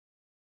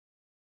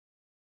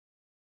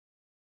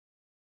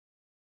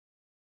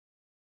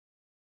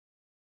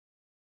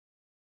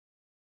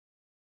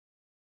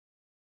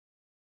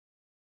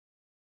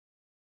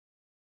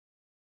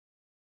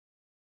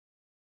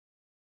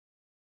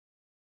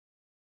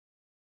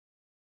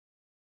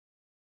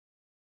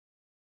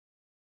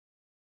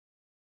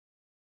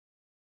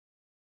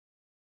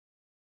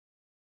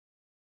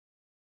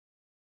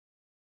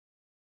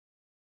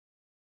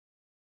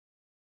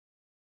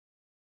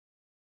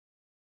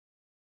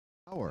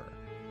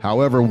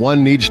However,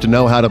 one needs to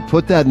know how to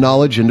put that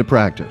knowledge into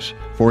practice.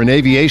 For in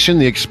aviation,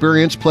 the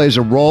experience plays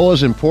a role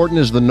as important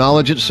as the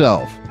knowledge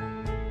itself.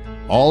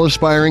 All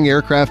aspiring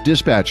aircraft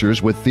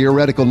dispatchers with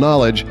theoretical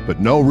knowledge but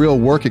no real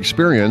work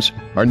experience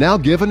are now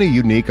given a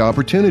unique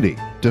opportunity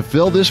to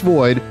fill this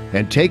void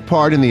and take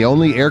part in the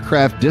only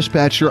aircraft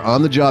dispatcher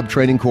on-the-job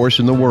training course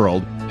in the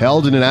world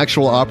held in an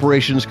actual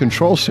operations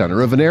control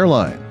center of an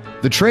airline.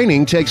 The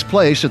training takes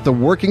place at the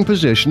working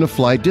position of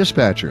flight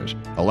dispatchers,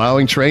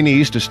 allowing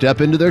trainees to step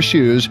into their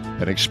shoes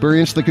and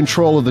experience the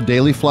control of the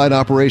daily flight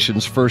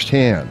operations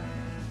firsthand.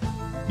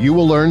 You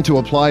will learn to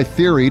apply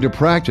theory to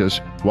practice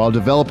while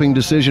developing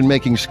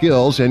decision-making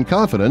skills and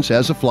confidence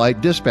as a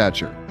flight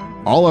dispatcher.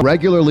 All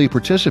regularly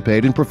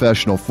participate in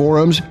professional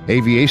forums,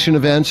 aviation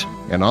events,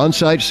 and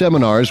on-site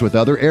seminars with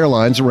other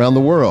airlines around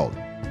the world.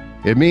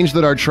 It means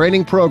that our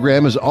training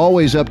program is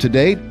always up to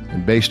date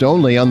and based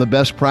only on the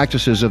best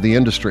practices of the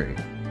industry.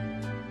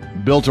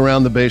 Built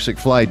around the basic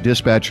flight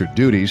dispatcher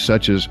duties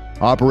such as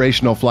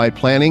operational flight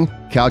planning,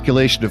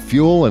 calculation of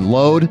fuel and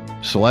load,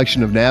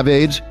 selection of nav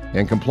aids,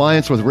 and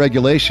compliance with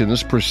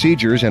regulations,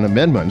 procedures, and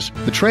amendments,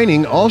 the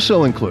training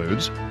also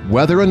includes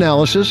weather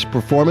analysis,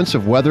 performance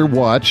of weather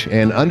watch,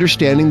 and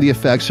understanding the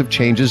effects of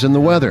changes in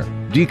the weather,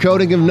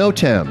 decoding of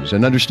NOTAMs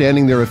and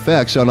understanding their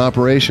effects on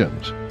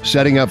operations,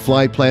 setting up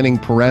flight planning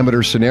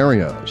parameter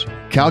scenarios,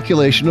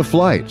 calculation of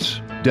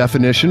flights,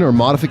 definition or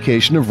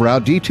modification of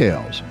route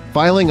details,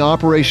 filing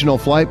operational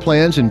flight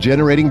plans and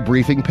generating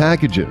briefing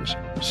packages,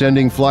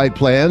 sending flight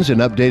plans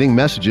and updating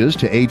messages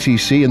to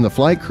ATC and the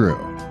flight crew,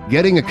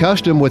 getting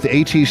accustomed with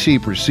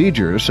ATC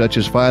procedures such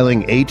as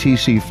filing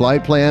ATC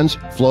flight plans,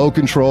 flow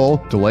control,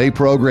 delay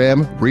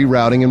program,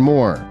 rerouting, and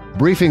more,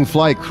 briefing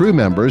flight crew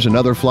members and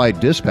other flight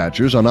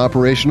dispatchers on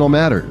operational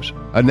matters,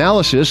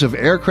 analysis of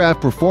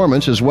aircraft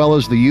performance as well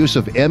as the use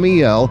of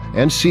MEL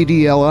and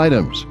CDL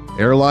items,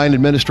 airline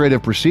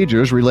administrative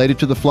procedures related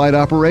to the flight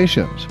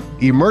operations,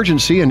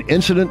 emergency and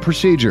incident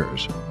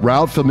procedures,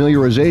 route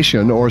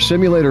familiarization or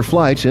simulator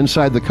flights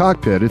inside the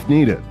cockpit if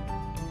needed.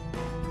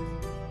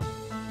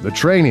 The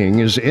training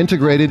is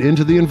integrated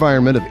into the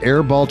environment of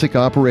airBaltic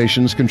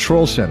Operations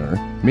Control Center,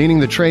 meaning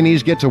the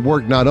trainees get to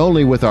work not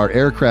only with our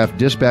aircraft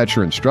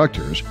dispatcher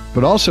instructors,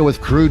 but also with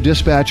crew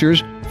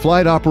dispatchers,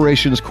 flight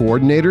operations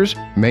coordinators,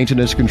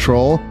 maintenance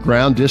control,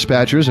 ground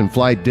dispatchers, and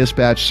flight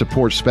dispatch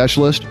support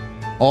specialists,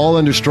 all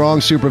under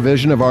strong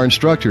supervision of our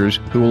instructors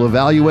who will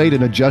evaluate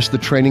and adjust the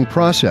training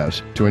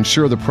process to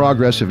ensure the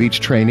progress of each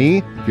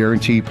trainee,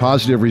 guarantee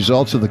positive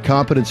results of the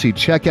competency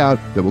checkout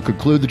that will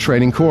conclude the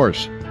training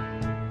course.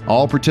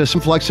 All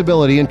participant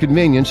flexibility and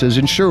convenience is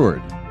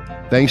ensured.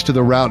 Thanks to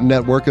the route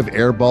network of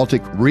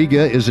airBaltic,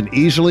 Riga is an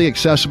easily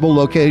accessible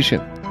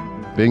location,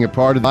 being a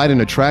part of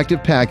an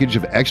attractive package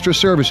of extra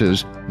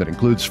services that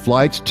includes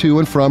flights to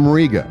and from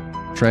Riga,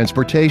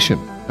 transportation,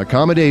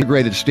 accommodation,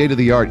 integrated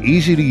state-of-the-art,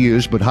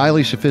 easy-to-use but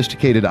highly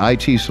sophisticated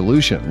IT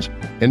solutions,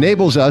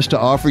 enables us to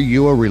offer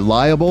you a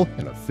reliable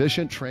and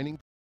efficient training